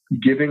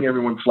giving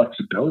everyone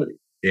flexibility.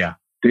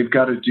 They've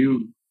got to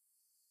do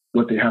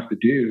what they have to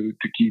do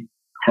to keep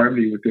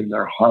harmony within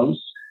their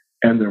house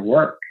and their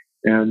work.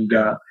 And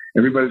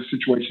everybody's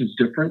situation is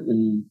different.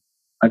 And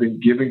I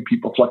think giving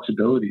people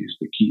flexibility is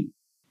the key.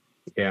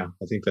 I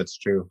think that's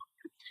true.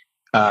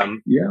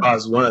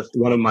 As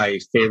one of my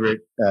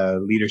favorite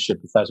leadership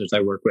professors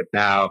I work with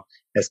now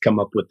has come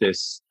up with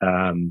this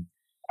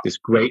this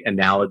great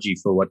analogy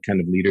for what kind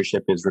of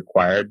leadership is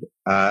required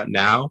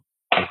now.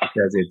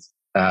 Because it's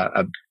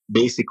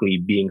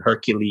basically being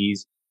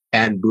Hercules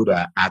and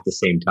Buddha at the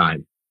same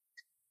time.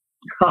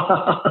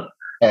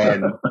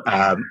 And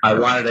I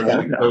wanted to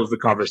kind of close the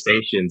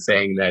conversation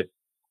saying that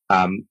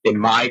in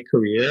my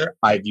career,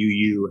 I view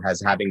you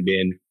as having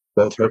been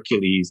both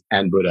Hercules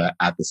and Buddha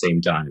at the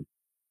same time.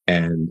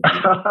 And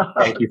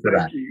thank you for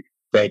that.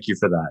 Thank you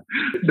for that.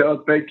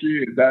 No, thank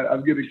you.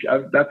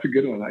 That's a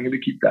good one. I'm going to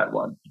keep that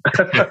one.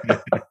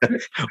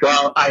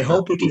 Well, I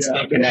hope we can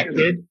stay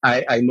connected.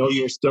 I know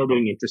you're still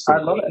doing interesting.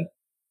 I love it.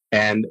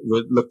 And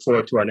we'll look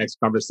forward to our next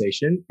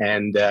conversation.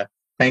 And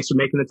thanks for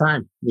making the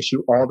time. Wish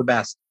you all the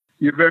best.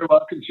 You're very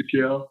welcome,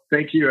 Shaquille.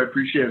 Thank you. I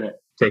appreciate it.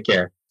 Take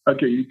care.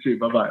 Okay, you too.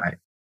 Bye-bye. Bye.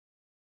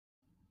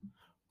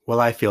 Well,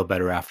 I feel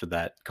better after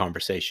that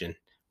conversation.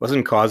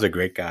 Wasn't Cos a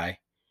great guy?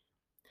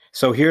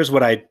 So here's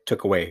what I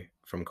took away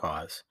from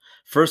Cos.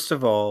 First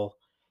of all,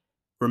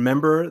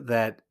 remember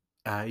that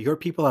your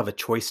people have a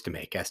choice to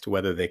make as to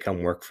whether they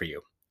come work for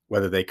you,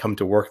 whether they come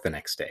to work the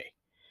next day.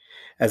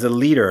 As a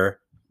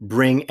leader,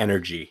 bring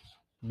energy.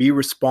 Be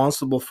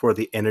responsible for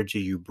the energy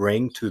you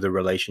bring to the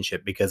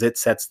relationship because it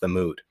sets the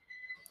mood.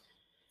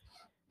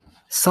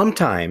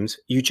 Sometimes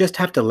you just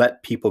have to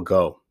let people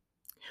go.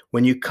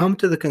 When you come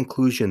to the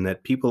conclusion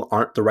that people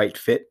aren't the right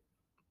fit,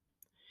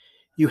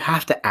 you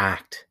have to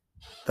act.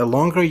 The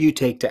longer you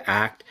take to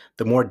act,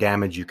 the more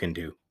damage you can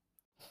do.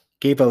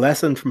 Gave a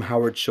lesson from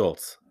Howard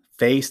Schultz.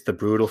 Face the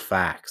brutal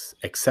facts.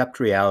 Accept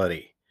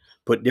reality.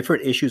 Put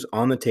different issues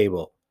on the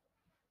table.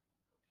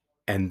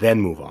 And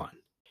then move on.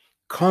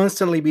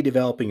 Constantly be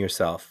developing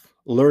yourself.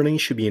 Learning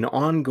should be an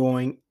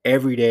ongoing,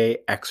 everyday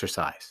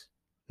exercise,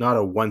 not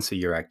a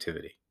once-a-year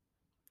activity.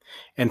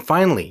 And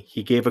finally,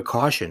 he gave a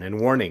caution and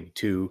warning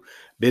to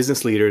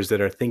business leaders that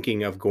are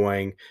thinking of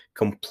going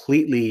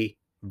completely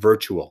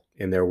virtual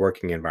in their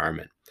working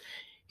environment.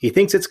 He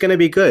thinks it's going to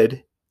be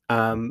good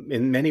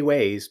in many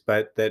ways,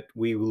 but that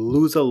we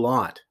lose a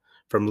lot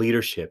from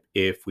leadership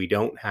if we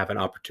don't have an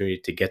opportunity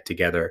to get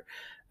together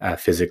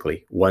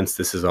physically once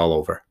this is all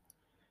over.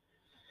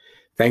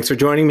 Thanks for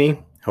joining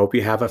me. Hope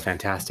you have a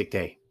fantastic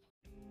day.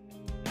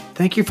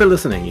 Thank you for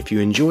listening. If you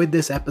enjoyed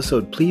this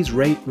episode, please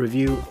rate,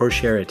 review, or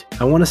share it.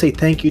 I want to say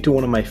thank you to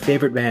one of my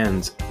favorite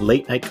bands,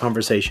 Late Night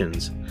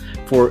Conversations,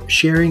 for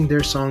sharing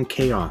their song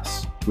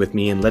Chaos with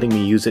me and letting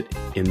me use it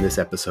in this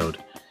episode.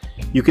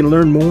 You can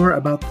learn more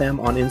about them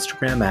on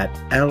Instagram at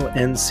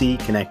LNC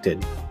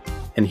Connected.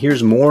 And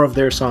here's more of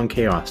their song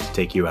Chaos to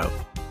take you out.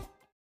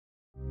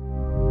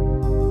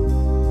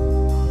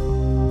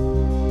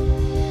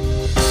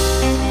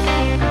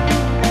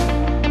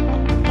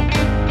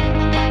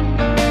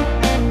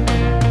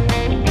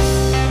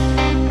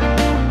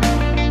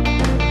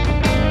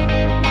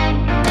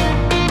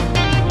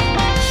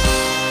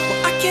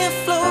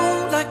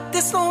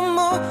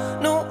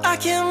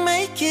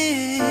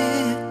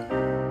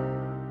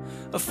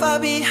 Far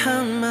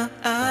behind my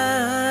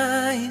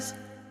eyes,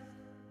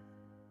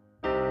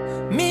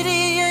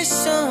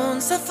 mediation,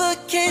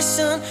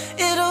 suffocation,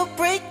 it'll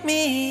break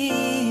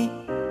me.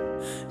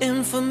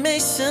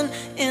 Information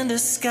in the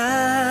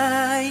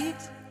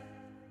skies.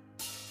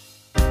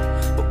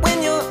 But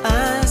when your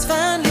eyes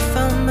finally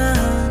found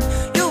mine,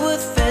 you were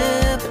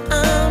there, but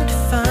I'm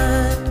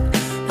defined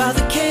by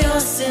the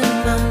chaos in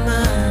my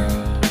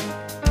mind.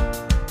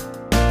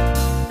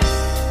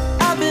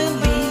 I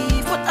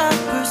believe what I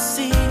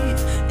perceive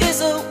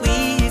is a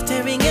weave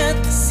tearing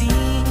at the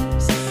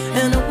seams,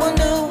 and I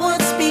wonder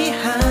what's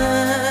behind.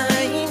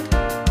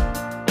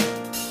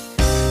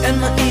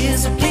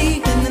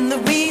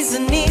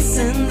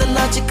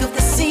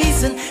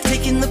 reason,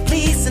 taking the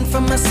pleasing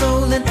from my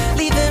soul and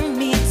leaving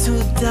me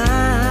to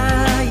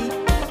die.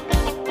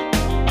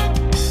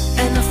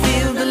 And I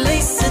feel the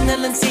lacing,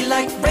 LNC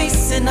like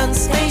racing,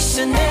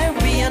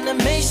 unstationary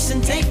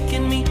animation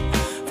taking me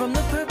from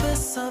the